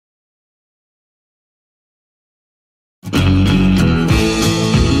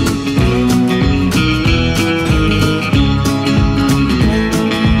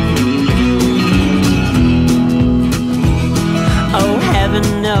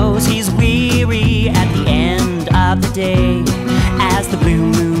day as the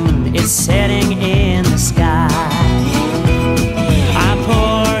blue moon is setting in the sky. I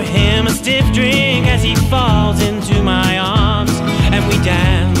pour him a stiff drink as he falls into my arms, and we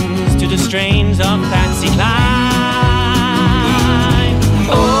dance to the strains of Patsy Cline.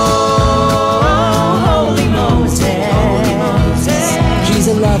 Oh, holy Moses, he's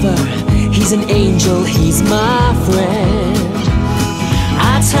a lover, he's an angel, he's my friend.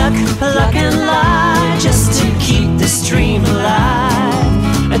 I tuck, pluck and lie just to keep this dream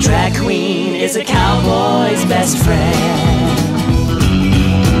alive. A drag queen is a cowboy's best friend.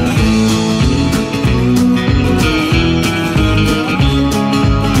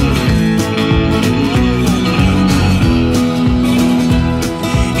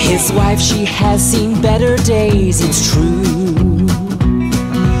 His wife, she has seen better days, it's true,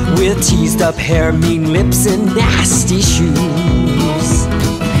 with teased up hair, mean lips and nasty shoes.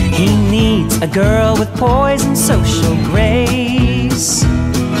 He needs a girl with poise and social grace,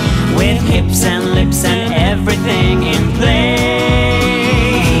 with hips and lips and everything in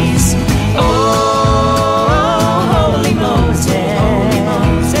place. Oh, holy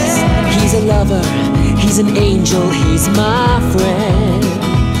Moses, he's a lover, he's an angel, he's my friend.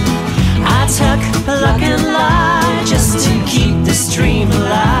 I tuck, pluck and lie just to keep this dream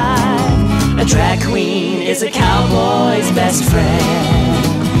alive. A drag queen is a cowboy's best friend.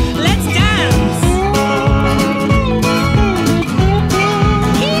 Let's dance!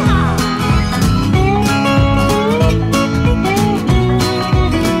 Hee-haw!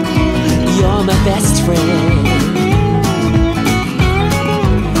 You're my best friend.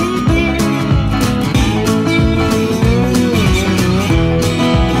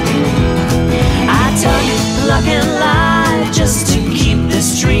 Pluck and lie just to keep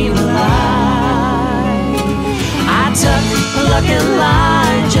this dream alive. I tuck, pluck and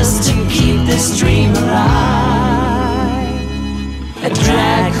lie just to keep this dream alive. A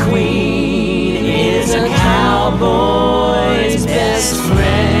drag queen is a cowboy's best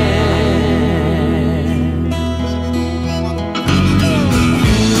friend.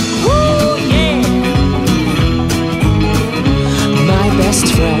 Woo, yeah! My best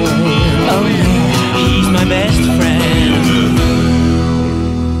friend. Oh yeah. He's my best friend.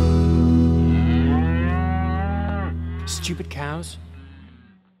 Stupid cows.